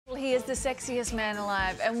He is the sexiest man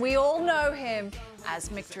alive, and we all know him as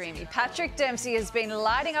McDreamy. Patrick Dempsey has been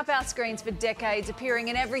lighting up our screens for decades, appearing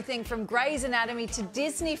in everything from Grey's Anatomy to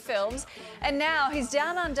Disney films, and now he's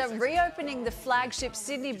down under reopening the flagship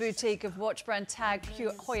Sydney boutique of watch brand Tag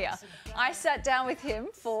Heuer. I sat down with him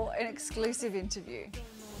for an exclusive interview.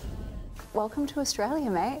 Welcome to Australia,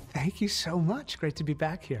 mate. Thank you so much. Great to be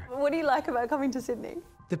back here. What do you like about coming to Sydney?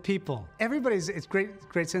 The people. It's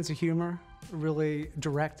great sense of humor, really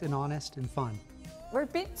direct and honest and fun. We're a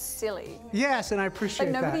bit silly. Yes, and I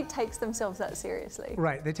appreciate that. But nobody takes themselves that seriously.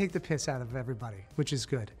 Right, they take the piss out of everybody, which is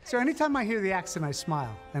good. So anytime I hear the accent, I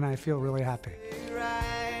smile, and I feel really happy.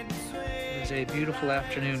 It was a beautiful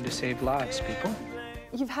afternoon to save lives, people.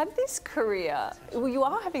 You've had this career, well, you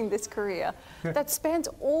are having this career that spans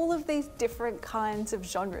all of these different kinds of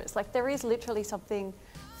genres. Like, there is literally something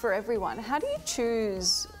for everyone. How do you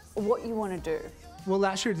choose what you want to do? Well,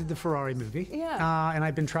 last year I did the Ferrari movie. Yeah. And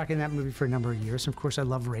I've been tracking that movie for a number of years. Of course, I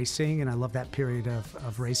love racing, and I love that period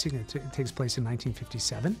of racing. It takes place in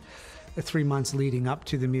 1957, the 3 months leading up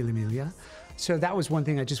to the Mille Miglia. So that was one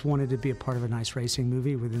thing. I just wanted to be a part of a nice racing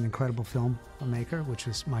movie with an incredible filmmaker, which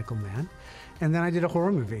was Michael Mann. And then I did a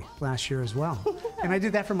horror movie last year as well. And I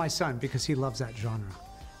did that for my son because he loves that genre.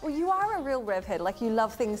 Well, you are a real rev head. Like, you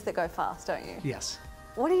love things that go fast, don't you? Yes.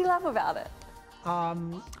 What do you love about it?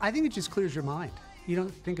 I think it just clears your mind. You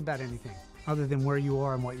don't think about anything other than where you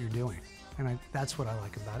are and what you're doing. And that's what I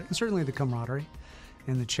like about it. And certainly the camaraderie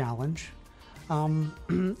and the challenge. And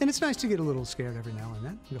it's nice to get a little scared every now and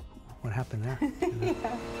then. You go, what happened there? You know?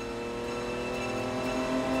 Yeah.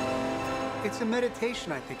 It's a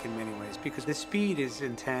meditation, I think, in many ways, because the speed is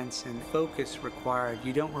intense and focus required.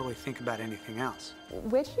 You don't really think about anything else.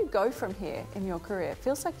 Where do you go from here in your career? It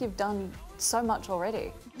feels like you've done so much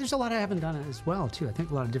already. There's a lot I haven't done as well, too. I think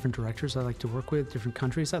a lot of different directors I like to work with, different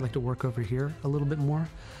countries. I like to work over here a little bit more.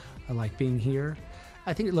 I like being here.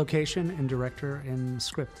 I think location and director and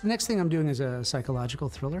script. The next thing I'm doing is a psychological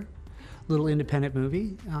thriller, little independent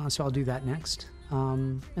movie, so I'll do that next,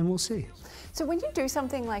 and we'll see. So when you do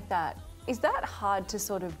something like that, is that hard to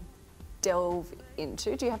sort of delve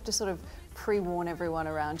into? Do you have to sort of pre-warn everyone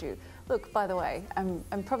around you? Look, by the way,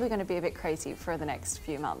 I'm probably going to be a bit crazy for the next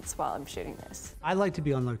few months while I'm shooting this. I like to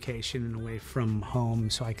be on location and away from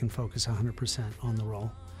home so I can focus 100% on the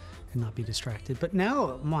role and not be distracted. But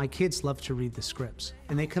now my kids love to read the scripts,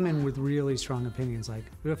 and they come in with really strong opinions. Like,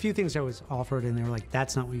 there were a few things I was offered and they were like,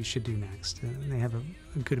 that's not what you should do next. And they have a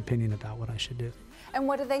good opinion about what I should do. And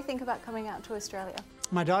what do they think about coming out to Australia?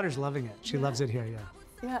 My daughter's loving it. She loves it here, yeah.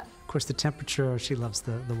 Yeah. Of course, the temperature, she loves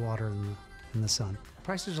the water and the sun.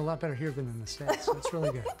 Prices are a lot better here than in the States, so it's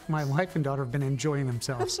really good. My wife and daughter have been enjoying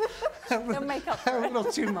themselves. They'll make up for it. A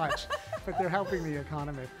little too much, but they're helping the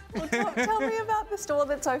economy. Well, tell me about the store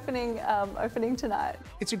that's opening tonight.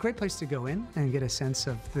 It's a great place to go in and get a sense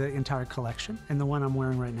of the entire collection, and the one I'm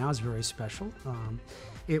wearing right now is very special.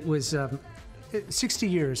 It was 60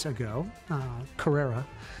 years ago, Carrera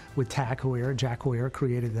with Tag Heuer, Jack Heuer,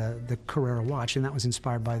 created the Carrera watch, and that was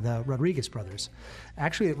inspired by the Rodriguez brothers.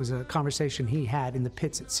 Actually, it was a conversation he had in the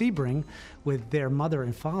pits at Sebring with their mother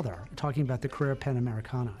and father, talking about the Carrera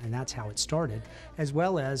Panamericana, and that's how it started, as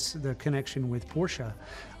well as the connection with Porsche.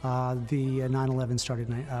 The 911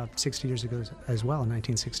 started 60 years ago as well, in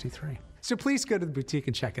 1963. So please go to the boutique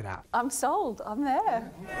and check it out. I'm sold. I'm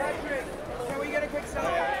there. Patrick, can we get a quick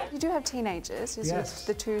selfie? You do have teenagers, yes.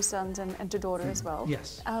 The two sons and a daughter as well.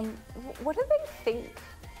 Yes. What do they think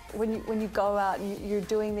when you go out and you're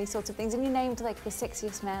doing these sorts of things, and you named like the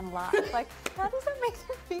sexiest man alive? Like, how does that make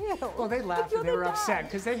them feel? Well, they laughed and they were upset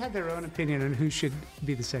because they had their own opinion on who should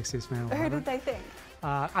be the sexiest man alive. Who did they think?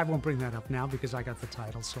 I won't bring that up now because I got the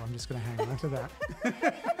title, so I'm just going to hang on to that.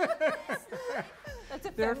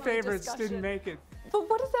 Their favorites discussion. didn't make it. But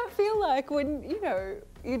what does that feel like when, you know,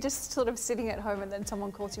 you're just sort of sitting at home and then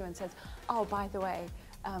someone calls you and says, oh, by the way,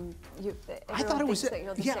 I thought it was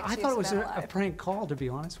a prank call, to be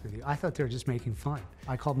honest with you. I thought they were just making fun.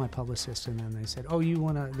 I called my publicist and then they said, oh,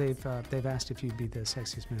 they've asked if you'd be the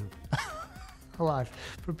sexiest man alive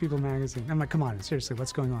for People magazine. I'm like, come on, seriously,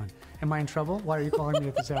 what's going on? Am I in trouble? Why are you calling me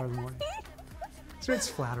at this hour of the morning? So it's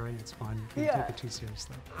flattering, it's fun. You can't take it too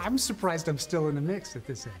seriously. I'm surprised I'm still in the mix at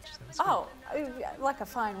this age. So like a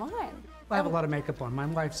fine wine. I have a lot of makeup on. My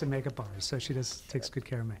wife's a makeup artist, so she takes good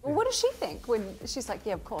care of me. Well, what does she think when she's like,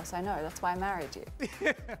 yeah, of course, I know, that's why I married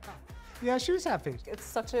you? Yeah, she was happy. It's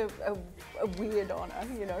such a weird honour,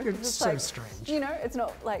 you know. It's so like, strange. You know, it's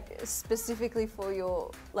not like specifically for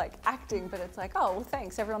your like acting, but it's like, oh well,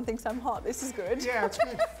 thanks. Everyone thinks I'm hot. This is good. Yeah, it's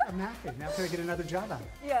good. I'm happy. Now can I get another job out of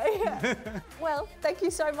it? Yeah. Well, thank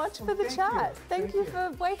you so much for the chat. Thank you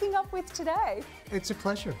for waking up with today. It's a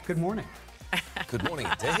pleasure. Good morning. Good morning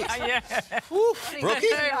indeed. Yeah. Brookie?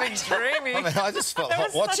 Dreamy. I mean, I just felt hot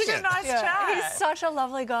watching Such a it. nice chat. He's such a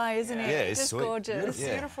lovely guy, isn't he? Yeah, he's just sweet. gorgeous.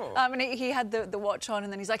 Yeah. Beautiful. And he had the watch on,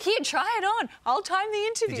 and then he's like, "Here, try it on. I'll time the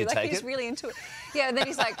interview." Did you like take he's it? really into it. Yeah. And then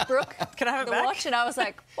he's like, "Brooke, Can I have it the back? watch?" And I was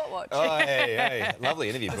like, "What watch?" Oh, hey. Lovely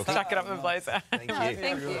interview, Brookie. Chuck it up the blazer. Thank you.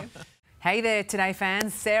 Thank you. Hey there, Today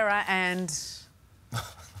fans. Sarah and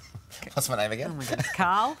What's my name again?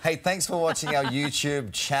 Carl. Hey, thanks for watching our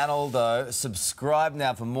YouTube channel, though. Subscribe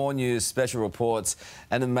now for more news, special reports,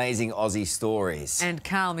 and amazing Aussie stories. And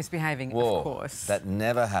Carl misbehaving, Whoa, of course. that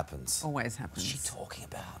never happens. always happens. What's she talking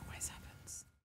about?